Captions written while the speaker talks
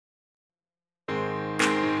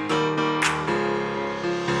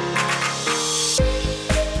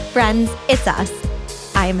Friends, it's us.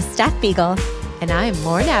 I'm Steph Beagle. And I'm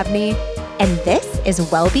Lauren Abney. And this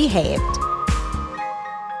is Well Behaved.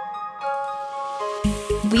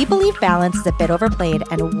 We believe balance is a bit overplayed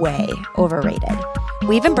and way overrated.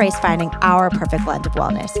 We've embraced finding our perfect blend of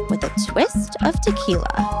wellness with a twist of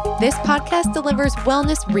tequila. This podcast delivers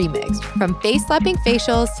wellness remixed from face-slapping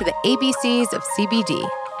facials to the ABCs of CBD.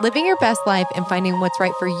 Living your best life and finding what's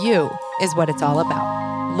right for you is what it's all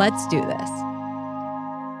about. Let's do this.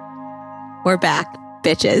 We're back,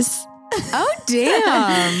 bitches. Oh,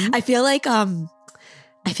 damn. I feel like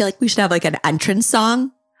we should have like an entrance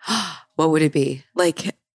song. What would it be?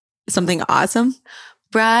 Like something awesome.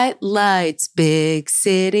 Bright lights, big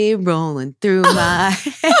city rolling through my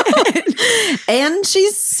head. And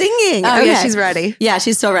she's singing. Oh, yeah, she's ready. Yeah,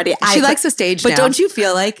 she's so ready. She likes the stage But now. don't you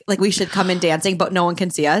feel like we should come in dancing, but no one can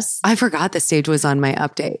see us? I forgot the stage was on my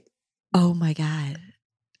update. Oh my God.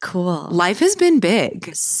 Cool. Life has been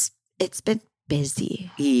big. It's been busy.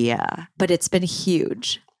 Yeah. But it's been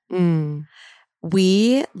huge. Mm.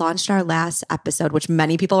 We launched our last episode, which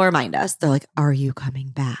many people remind us. They're like, are you coming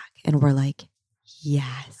back? And we're like,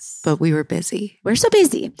 yes. But we were busy. We're so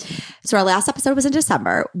busy. So our last episode was in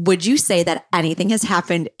December. Would you say that anything has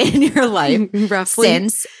happened in your life Roughly.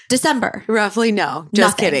 since December? Roughly, no.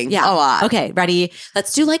 Just Nothing. kidding. Yeah. A lot. Okay, ready?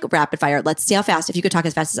 Let's do like rapid fire. Let's see how fast, if you could talk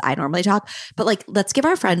as fast as I normally talk. But like, let's give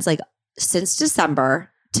our friends like since December,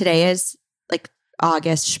 today is like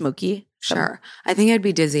August, schmooky. Sure. I think I'd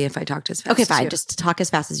be dizzy if I talked as fast. Okay, fine. Too. Just talk as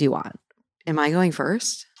fast as you want. Am I going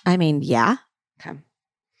first? I mean, yeah. Okay.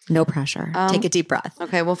 No pressure. Take a deep breath.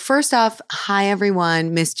 Okay. Well, first off, hi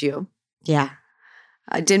everyone. Missed you. Yeah.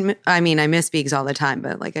 I miss Beegs all the time,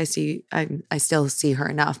 but like I still see her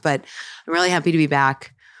enough. But I'm really happy to be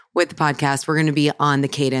back with the podcast. We're going to be on the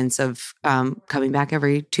cadence of coming back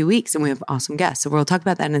every 2 weeks, and we have awesome guests. So we'll talk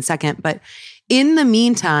about that in a second. But in the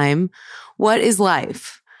meantime, what is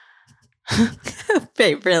life?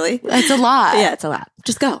 Babe, really? That's a lot. Yeah, it's a lot.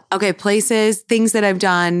 Just go. Okay, places, things that I've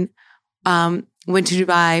done. Went to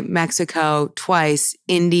Dubai, Mexico twice,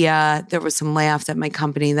 India. There was some layoffs at my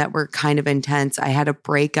company that were kind of intense. I had a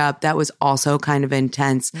breakup that was also kind of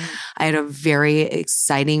intense. I had a very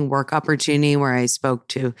exciting work opportunity where I spoke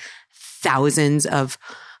to thousands of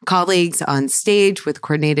colleagues on stage with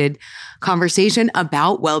coordinated conversation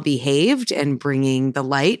about Well Behaved and bringing the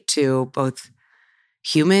light to both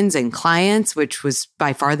humans and clients, which was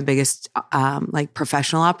by far the biggest like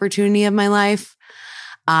professional opportunity of my life.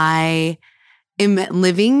 I am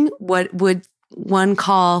living what would one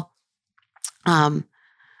call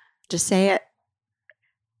just say it.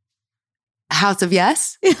 House of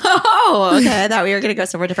Yes. Oh, okay. I thought we were going to go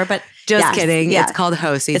somewhere different, but just kidding. Yeah. It's called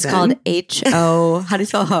Ho Season. It's called H-O. How do you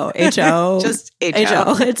spell Ho? H-O. Just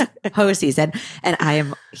H-O. It's Ho Season. And I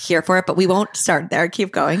am here for it, but we won't start there.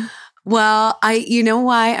 Keep going. Well, you know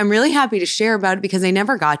why? I'm really happy to share about it because I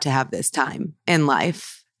never got to have this time in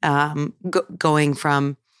life, going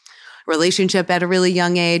from relationship at a really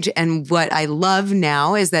young age. And what I love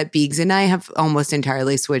now is that Beegs and I have almost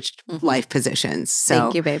entirely switched life positions. So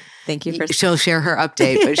thank you, babe. Thank you for she'll share her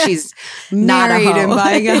update, but she's Not a married and hoe.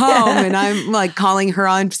 buying a home. Yeah. And I'm like calling her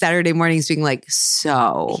on Saturday mornings being like,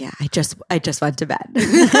 so. Yeah, I just went to bed.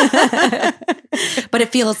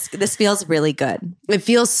 But this feels really good. It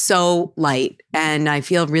feels so light. And I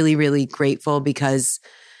feel really, really grateful because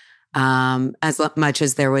as much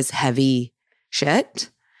as there was heavy shit,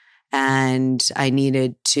 and I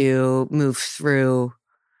needed to move through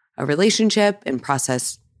a relationship and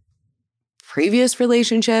process previous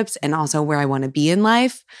relationships and also where I want to be in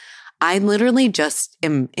life, I literally just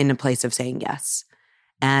am in a place of saying yes.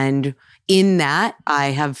 And in that,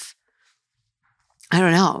 I have, I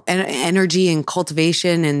don't know, energy and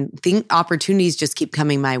cultivation and opportunities just keep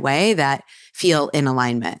coming my way that feel in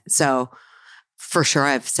alignment. So for sure,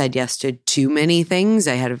 I've said yes to too many things.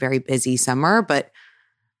 I had a very busy summer, but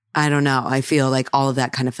I don't know. I feel like all of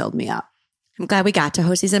that kind of filled me up. I'm glad we got to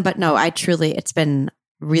Ho Season, but no, it's been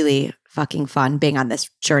really fucking fun being on this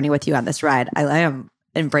journey with you on this ride. I am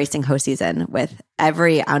embracing Ho Season with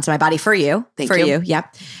every ounce of my body for you. Thank you. you.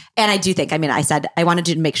 Yep. And I do think, I said, I wanted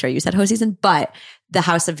to make sure you said Ho Season, but the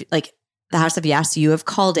House of Yes, you have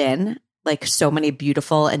called in like so many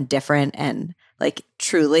beautiful and different and like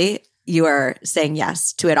truly you are saying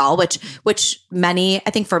yes to it all, which many, I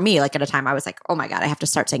think for me, like at a time I was like, oh my God, I have to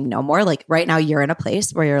start saying no more. Like right now you're in a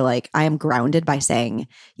place where you're like, I am grounded by saying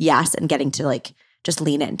yes and getting to like just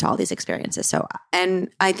lean into all these experiences. So, and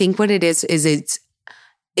I think what it is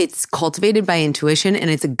it's cultivated by intuition and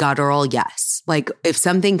it's a guttural yes. Like if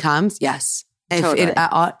something comes, yes. If Totally.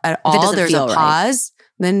 at all there's a pause,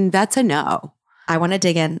 then that's a no. I want to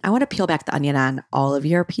dig in. I want to peel back the onion on all of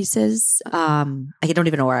your pieces. I don't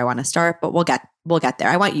even know where I want to start, but we'll get there.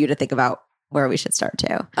 I want you to think about where we should start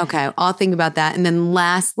too. Okay, I'll think about that. And then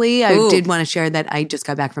lastly, I did want to share that I just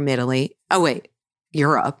got back from Italy. Oh, wait,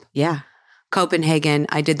 Europe. Yeah. Copenhagen.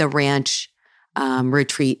 I did the ranch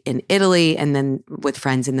retreat in Italy and then with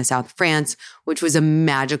friends in the south of France, which was a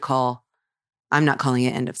magical, I'm not calling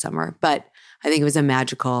it end of summer, but I think it was a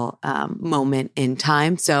magical moment in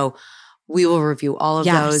time. So we will review all of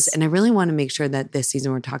those. And I really want to make sure that this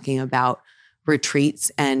season we're talking about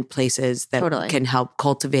retreats and places that can help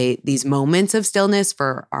cultivate these moments of stillness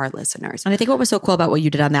for our listeners. And I think what was so cool about what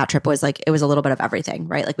you did on that trip was like, it was a little bit of everything,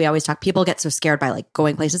 right? Like we always talk, people get so scared by like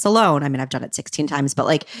going places alone. I mean, I've done it 16 times, but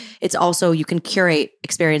like it's also, you can curate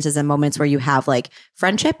experiences and moments where you have like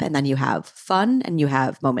friendship and then you have fun and you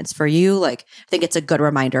have moments for you. Like I think it's a good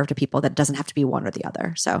reminder to people that it doesn't have to be one or the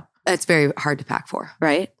other. So it's very hard to pack for.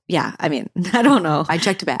 Right? Yeah. I mean, I don't know. I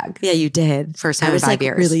checked a bag. Yeah, you did. First time in 5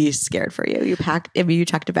 years. I was really scared for you. You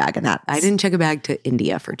checked a bag and that. I didn't check a bag to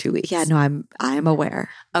India for 2 weeks. Yeah, no, I'm aware.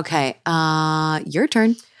 Okay. Your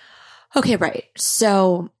turn. Okay, right.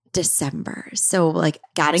 So December. So like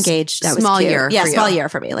got engaged. That was small cute. year. Yeah, small year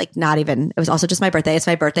for me. Like not even, it was also just my birthday. It's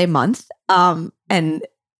my birthday month. And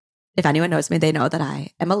if anyone knows me, they know that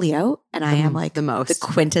I am a Leo and I am like the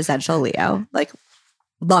quintessential Leo. Like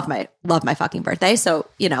love my fucking birthday. So,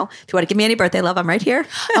 if you want to give me any birthday love, I'm right here.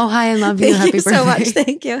 Oh, hi. I love you. Happy birthday. So much.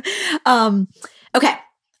 Thank you. Okay.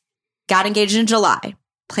 Got engaged in July.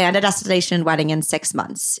 Planned a destination wedding in 6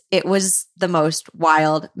 months. It was the most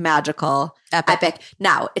wild, magical, epic.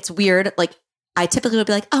 Now, it's weird. Like I typically would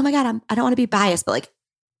be like, oh my God, I don't want to be biased, but like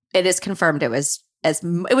it is confirmed it was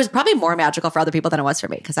probably more magical for other people than it was for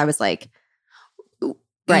me because I was like,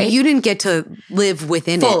 right? You didn't get to live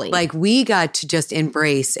within fully. It. Like we got to just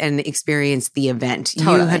embrace and experience the event.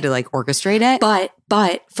 Totally. You had to like orchestrate it.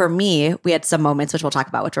 But for me, we had some moments, which we'll talk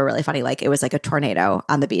about, which were really funny. Like it was like a tornado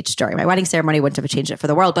on the beach during my wedding ceremony. Wouldn't have changed it for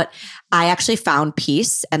the world. But I actually found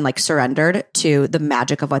peace and like surrendered to the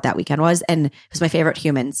magic of what that weekend was. And it was my favorite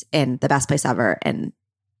humans in the best place ever. And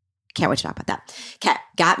can't wait to talk about that. Okay.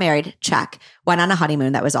 Got married. Check. Went on a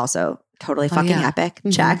honeymoon. That was also totally fucking epic.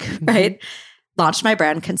 Check. Right. Launched my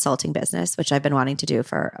brand consulting business, which I've been wanting to do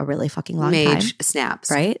for a really fucking long time. Snaps.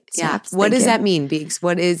 Right? Snaps. Yeah. What does that mean?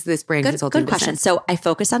 What is this brand consulting business? Good question. So I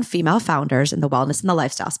focus on female founders in the wellness and the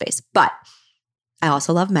lifestyle space, but I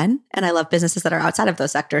also love men and I love businesses that are outside of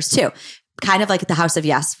those sectors too. Kind of like the House of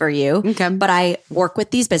Yes for you. Okay. But I work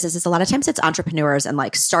with these businesses. A lot of times it's entrepreneurs and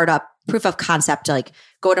like startup proof of concept, like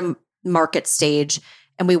go to market stage.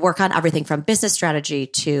 And we work on everything from business strategy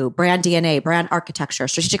to brand DNA, brand architecture,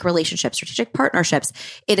 strategic relationships, strategic partnerships.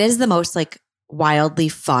 It is the most like wildly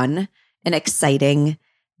fun and exciting.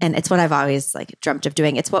 And it's what I've always like dreamt of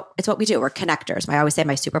doing. It's what we do. We're connectors. I always say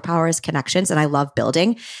my superpower is connections and I love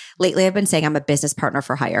building. Lately, I've been saying I'm a business partner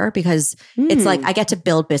for hire because it's like I get to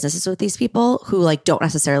build businesses with these people who like don't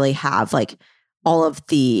necessarily have like all of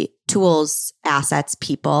the tools, assets,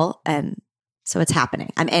 people. And so it's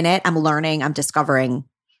happening. I'm in it. I'm learning. I'm discovering.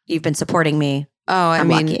 You've been supporting me. Oh, I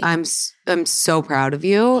mean, lucky. I'm so proud of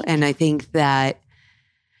you. And I think that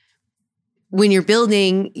when you're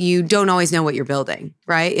building, you don't always know what you're building,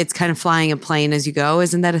 right? It's kind of flying a plane as you go.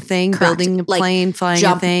 Isn't that a thing? Correct. Building a plane, flying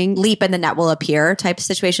a thing. Leap and the net will appear type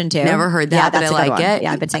situation too. Never heard that, but I like it.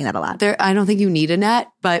 Yeah, I've been saying that a lot. I don't think you need a net,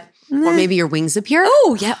 but or maybe your wings appear.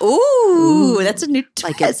 Oh, yeah. Ooh, that's a new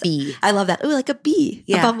twist. Like a bee. I love that. Ooh, like a bee.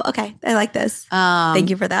 Yeah. Okay, I like this. Thank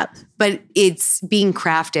you for that. But it's being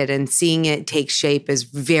crafted and seeing it take shape is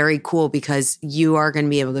very cool because you are going to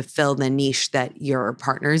be able to fill the niche that your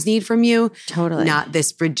partners need from you. Totally. Not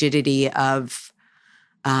this rigidity of,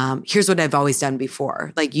 here's what I've always done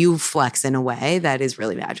before. Like you flex in a way that is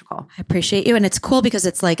really magical. I appreciate you. And it's cool because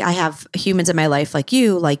it's like I have humans in my life like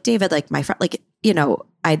you, like David, like my friend, like,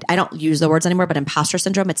 I don't use the words anymore, but imposter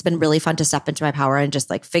syndrome, it's been really fun to step into my power and just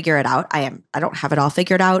like figure it out. I don't have it all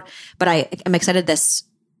figured out, but I am excited this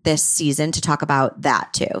season to talk about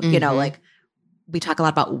that too. Mm-hmm. Like we talk a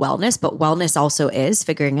lot about wellness, but wellness also is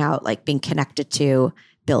figuring out like being connected to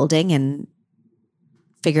building and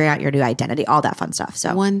figuring out your new identity, all that fun stuff. So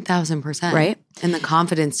 1,000%. Right. And the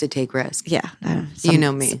confidence to take risks. Yeah. You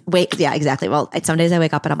know me. Yeah, exactly. Well, some days I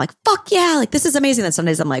wake up and I'm like, fuck yeah, like this is amazing. Then some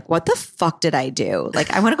days I'm like, what the fuck did I do?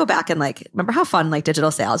 Like I want to go back and like, remember how fun like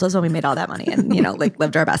digital sales was when we made all that money and, like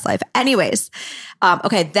lived our best life. Anyways.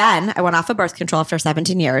 Okay. Then I went off of birth control after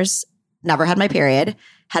 17 years, never had my period,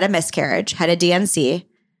 had a miscarriage, had a DNC,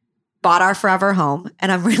 bought our forever home,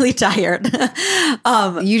 and I'm really tired.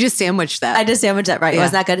 You just sandwiched that. I just sandwiched that, right? Yeah.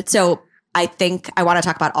 Wasn't that good? So I think I want to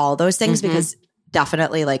talk about all those things because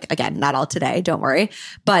definitely like, again, not all today, don't worry.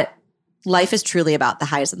 But life is truly about the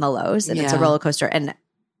highs and the lows, and it's a roller coaster. And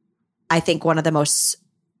I think one of the most,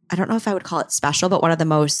 I don't know if I would call it special, but one of the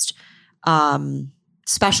most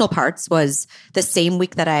special parts was the same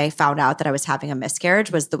week that I found out that I was having a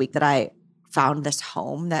miscarriage was the week that I found this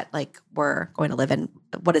home that like we're going to live in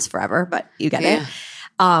what is forever, but you get it.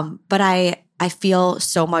 But I feel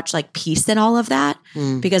so much like peace in all of that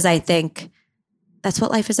because I think that's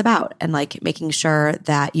what life is about, and like making sure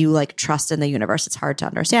that you like trust in the universe. It's hard to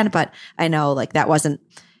understand, but I know like that wasn't,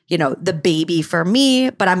 you know, the baby for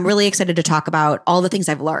me, but I'm really excited to talk about all the things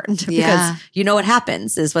I've learned because you know what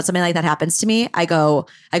happens is when something like that happens to me, I go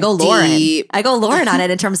Lauren. I go Lauren on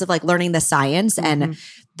it in terms of like learning the science and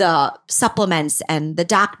the supplements and the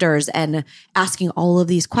doctors and asking all of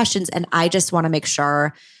these questions. And I just want to make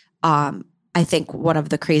sure, I think one of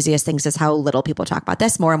the craziest things is how little people talk about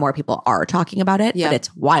this. More and more people are talking about it, but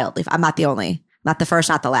it's wildly. I'm not the only, not the first,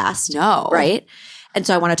 not the last. No. Right. And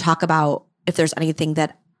so I want to talk about if there's anything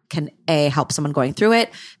that can A, help someone going through it,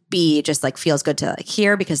 B, just like feels good to like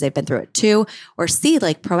hear because they've been through it too, or C,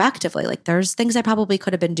 like proactively, like there's things I probably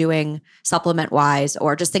could have been doing supplement wise,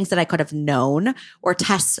 or just things that I could have known, or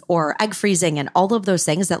tests or egg freezing and all of those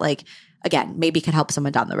things that like, again, maybe could help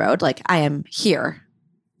someone down the road. Like I am here.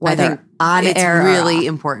 Whether I think on it's air really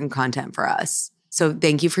important content for us. So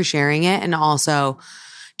thank you for sharing it. And also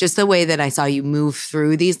just the way that I saw you move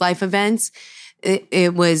through these life events,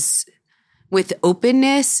 it was with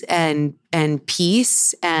openness and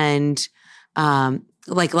peace and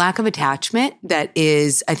like lack of attachment that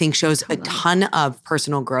is, I think, shows a ton of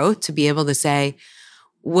personal growth to be able to say,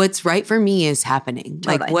 what's right for me is happening.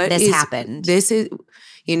 Totally. Like what this happened. This is,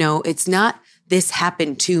 you know, it's not this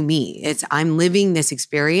happened to me. It's I'm living this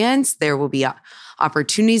experience. There will be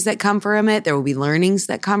opportunities that come from it. There will be learnings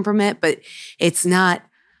that come from it, but it's not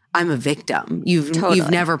I'm a victim. You've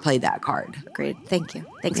never played that card. Agreed. Thank you.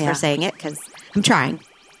 Thanks for saying it because I'm trying.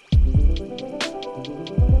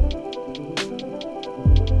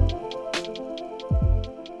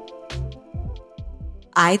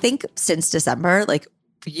 I think since December, like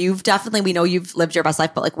you've definitely, we know you've lived your best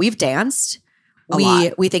life, but like we've danced.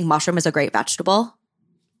 We think mushroom is a great vegetable.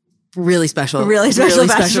 Really special. Really special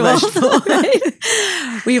vegetable. Right?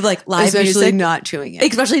 We've like live especially music. not chewing it.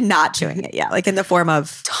 Especially not chewing it. Yeah. Like in the form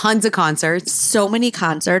of tons of concerts. So many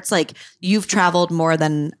concerts. Like you've traveled more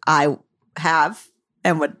than I have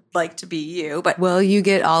and would like to be you. But well, you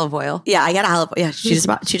get olive oil. Yeah, I get olive oil. Yeah. She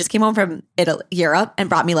just came home from Europe and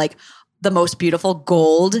brought me like the most beautiful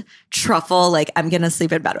gold truffle. Like I'm going to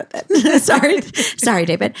sleep in bed with it. Sorry,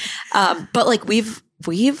 David. But like we've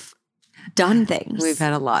done things. We've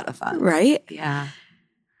had a lot of fun. Right? Yeah.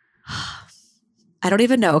 I don't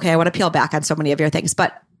even know. Okay. I want to peel back on so many of your things,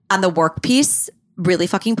 but on the work piece, really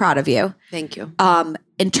fucking proud of you. Thank you.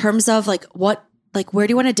 In terms of like what, like where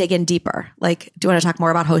do you want to dig in deeper? Like, do you want to talk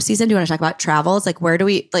more about host season? Do you want to talk about travels? Like where do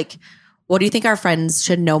we, like, what do you think our friends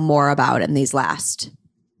should know more about in these last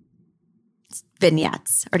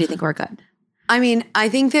vignettes? Or do you think we're good? I mean, I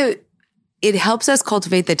think that it helps us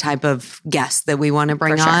cultivate the type of guests that we want to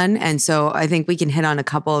bring on. And so I think we can hit on a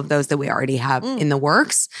couple of those that we already have in the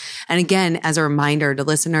works. And again, as a reminder to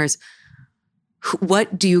listeners,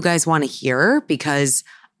 what do you guys want to hear? Because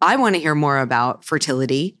I want to hear more about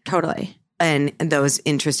fertility. Totally. And those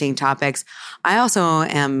interesting topics. I also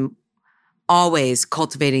am always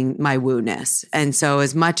cultivating my woo-ness. And so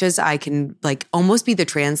as much as I can like almost be the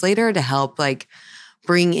translator to help like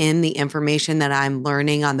bring in the information that I'm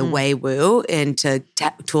learning on the way woo into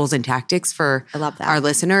tools and tactics for I love that. Our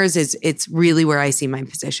listeners, it's really where I see my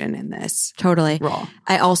position in this role.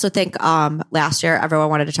 I also think last year everyone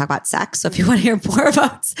wanted to talk about sex. So if you want to hear more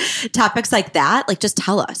about topics like that, like just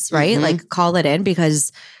tell us, right? Like call it in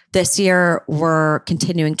because this year we're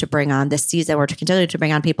continuing to bring on this season. We're continuing to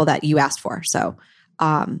bring on people that you asked for. So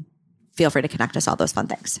feel free to connect us all those fun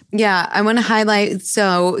things. Yeah, I want to highlight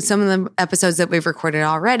some of the episodes that we've recorded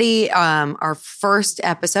already. Our first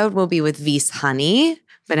episode will be with Vise Honey,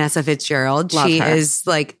 Vanessa Fitzgerald. Love her. Is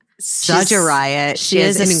like such a riot. She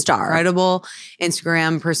is an a star. Incredible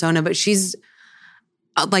Instagram persona, but she's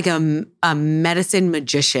like a medicine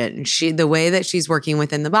magician. The way that she's working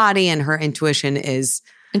within the body and her intuition is.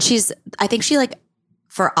 And I think she like,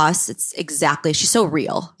 for us, it's exactly, she's so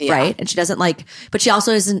real, right? And she doesn't like, but she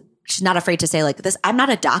also isn't, she's not afraid to say like this. I'm not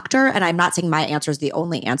a doctor and I'm not saying my answer is the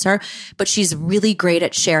only answer, but she's really great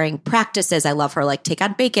at sharing practices. I love her like Take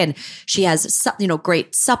on Bacon. She has,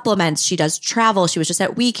 great supplements. She does travel. She was just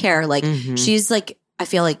at We Care. Like she's like, I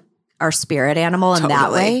feel like our spirit animal in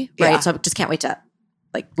that way. Right. Yeah. So I just can't wait to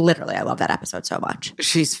like, literally, I love that episode so much.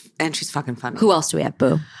 She's fucking funny. Who else do we have,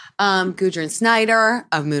 Boo? Gudrun Snyder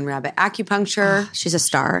of Moon Rabbit Acupuncture. She's a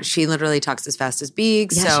star. She literally talks as fast as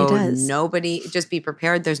bees. Yeah, so she does. Nobody, just be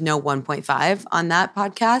prepared. There's no 1.5 on that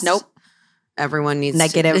podcast. Nope. Everyone needs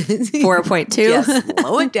negative 4.2. Yes,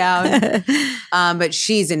 slow it down. But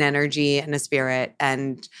she's an energy and a spirit.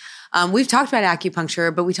 And we've talked about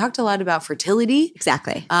acupuncture, but we talked a lot about fertility.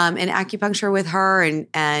 Exactly. And acupuncture with her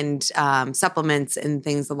and supplements and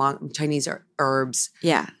things along Chinese herbs.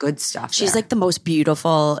 Yeah. Good stuff. She's there. like the most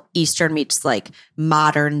beautiful Eastern meets like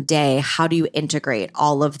modern day. How do you integrate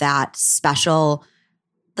all of that special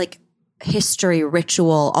like history,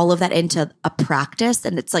 ritual, all of that into a practice?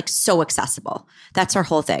 And it's like so accessible. That's our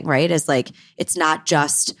whole thing, right? Is like, it's not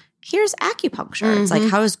just here's acupuncture. It's like,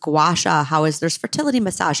 how is gua sha? How is there's fertility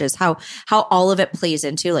massages? How all of it plays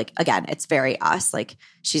into like, again, it's very us. Like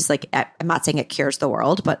she's like, I'm not saying it cures the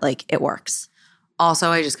world, but like it works.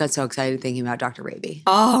 Also, I just got so excited thinking about Dr. Raby.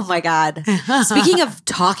 Oh my God. Speaking of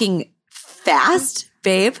talking fast,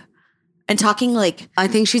 babe, and talking like, I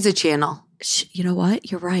think she's a channel. you know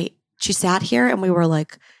what? You're right. She sat here and we were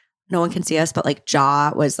like, no one can see us, but like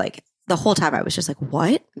jaw was like, the whole time I was just like,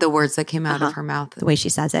 what? The words that came out of her mouth. The way she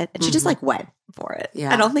says it. And she just like went for it.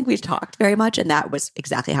 Yeah. I don't think we've talked very much. And that was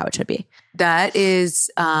exactly how it should be. That is,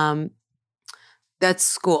 that's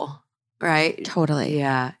school, right? Totally.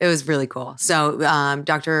 Yeah. It was really cool. So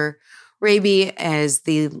Dr. Raby has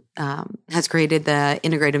created the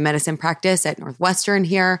integrative medicine practice at Northwestern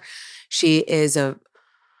here. She is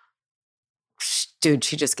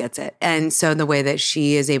she just gets it. And so the way that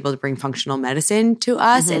she is able to bring functional medicine to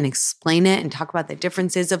us and explain it and talk about the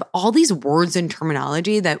differences of all these words and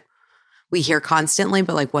terminology that we hear constantly,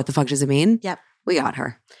 but like, what the fuck does it mean? Yep. We got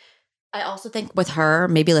her. I also think with her,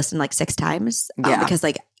 maybe listen like 6 times Yeah. because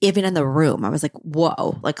like even in the room, I was like,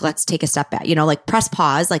 whoa, like let's take a step back, like press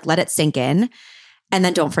pause, like let it sink in. And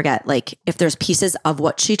then don't forget, like if there's pieces of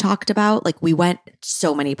what she talked about, like we went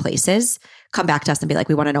so many places, come back to us and be like,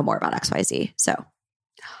 we want to know more about XYZ. So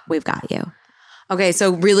we've got you. Okay.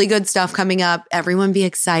 So really good stuff coming up. Everyone be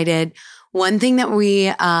excited. One thing that we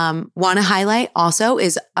want to highlight also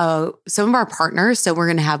is some of our partners. So we're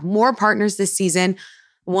going to have more partners this season.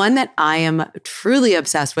 One that I am truly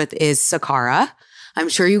obsessed with is Sakara. I'm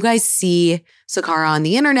sure you guys see Sakara on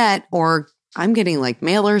the internet, or I'm getting like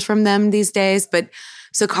mailers from them these days, but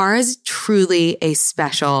Sakara is truly a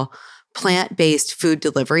special plant-based food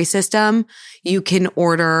delivery system. You can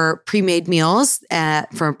order pre-made meals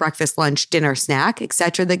for breakfast, lunch, dinner, snack,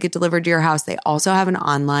 etc. that get delivered to your house. They also have an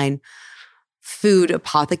online food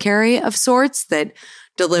apothecary of sorts that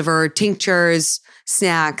deliver tinctures,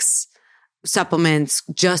 snacks, supplements,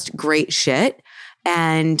 just great shit.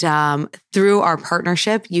 And through our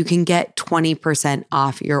partnership, you can get 20%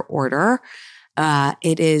 off your order.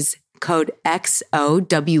 It is code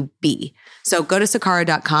XOWB. So go to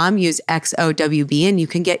sakara.com, use XOWB, and you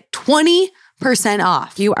can get 20%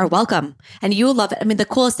 off. You are welcome. And you will love it. I mean, the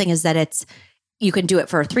coolest thing is that you can do it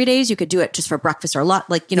for 3 days. You could do it just for breakfast or lunch.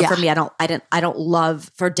 Like, for me, I don't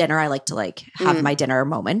love for dinner. I like to like have my dinner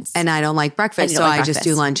moments. And I don't like breakfast. So I just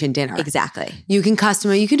do lunch and dinner. Exactly. You can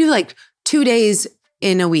you can do like 2 days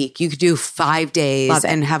in a week. You could do 5 days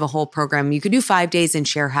and have a whole program. You could do 5 days and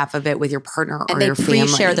share half of it with your partner or your family. And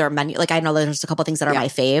they pre-share their menu. Like I know there's a couple things that are my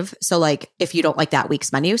fave. So like if you don't like that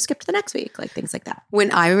week's menu, skip to the next week, like things like that.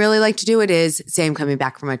 When I really like to do it is, say I'm coming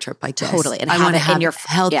back from a trip like this. Totally. And I want to have in your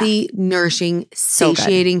healthy, nourishing,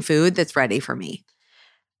 satiating food that's ready for me.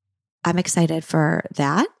 I'm excited for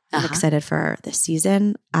that. I'm excited for this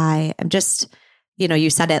season. I am just... you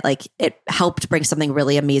said it, like it helped bring something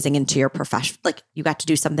really amazing into your profession. Like you got to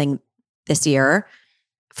do something this year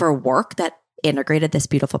for work that integrated this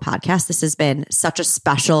beautiful podcast. This has been such a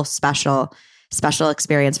special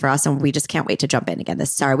experience for us. And we just can't wait to jump in again.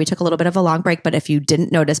 Sorry, we took a little bit of a long break, but if you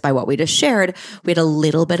didn't notice by what we just shared, we had a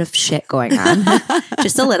little bit of shit going on,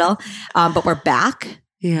 just a little, but we're back.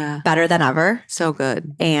 Yeah. Better than ever. So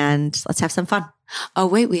good. And let's have some fun. Oh,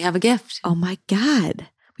 wait, we have a gift. Oh my God.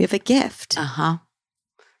 We have a gift.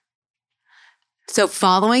 So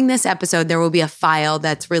following this episode, there will be a file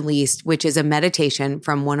that's released, which is a meditation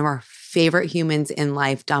from one of our favorite humans in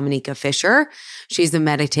life, Dominica Fisher. She's the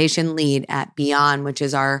meditation lead at Beyond, which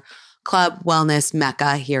is our club wellness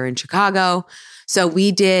mecca here in Chicago. So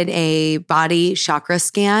we did a body chakra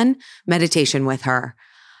scan meditation with her.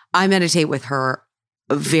 I meditate with her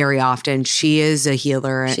very often. She is a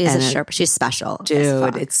healer. She's a Sherpa. She's special.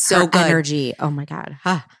 Dude, it's so good. Energy. Oh my God.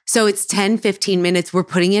 So it's 10, 15 minutes. We're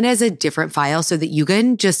putting it as a different file so that you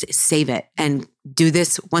can just save it and do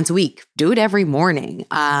this once a week. Do it every morning.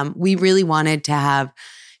 We really wanted to have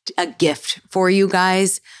a gift for you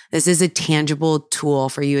guys. This is a tangible tool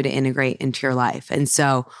for you to integrate into your life. And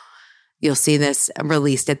so you'll see this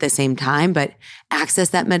released at the same time, but access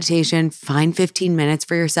that meditation, find 15 minutes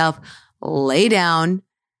for yourself, lay down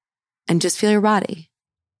and just feel your body.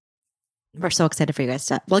 We're so excited for you guys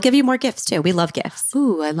we'll give you more gifts too. We love gifts.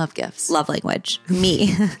 Ooh, I love gifts. Love language.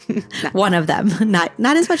 Me. One of them. Not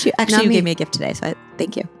as much. Actually, you gave me a gift today. So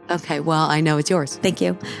thank you. Okay. Well, I know it's yours. Thank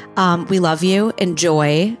you. We love you.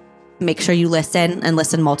 Enjoy. Make sure you listen and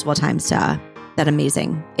listen multiple times to that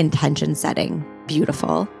amazing intention setting,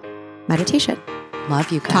 beautiful meditation. Love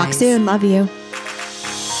you guys. Talk soon. Love you.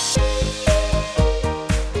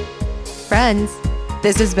 Friends,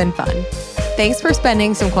 this has been fun. Thanks for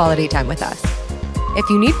spending some quality time with us. If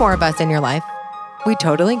you need more of us in your life, we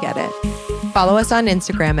totally get it. Follow us on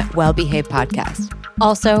Instagram at Well-Behaved Podcast.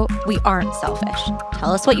 Also, we aren't selfish.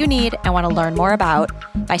 Tell us what you need and want to learn more about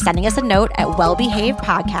by sending us a note at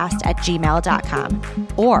wellbehavedpodcast@gmail.com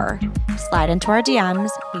or slide into our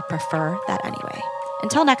DMs. We prefer that anyway.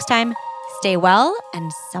 Until next time, stay well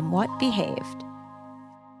and somewhat behaved.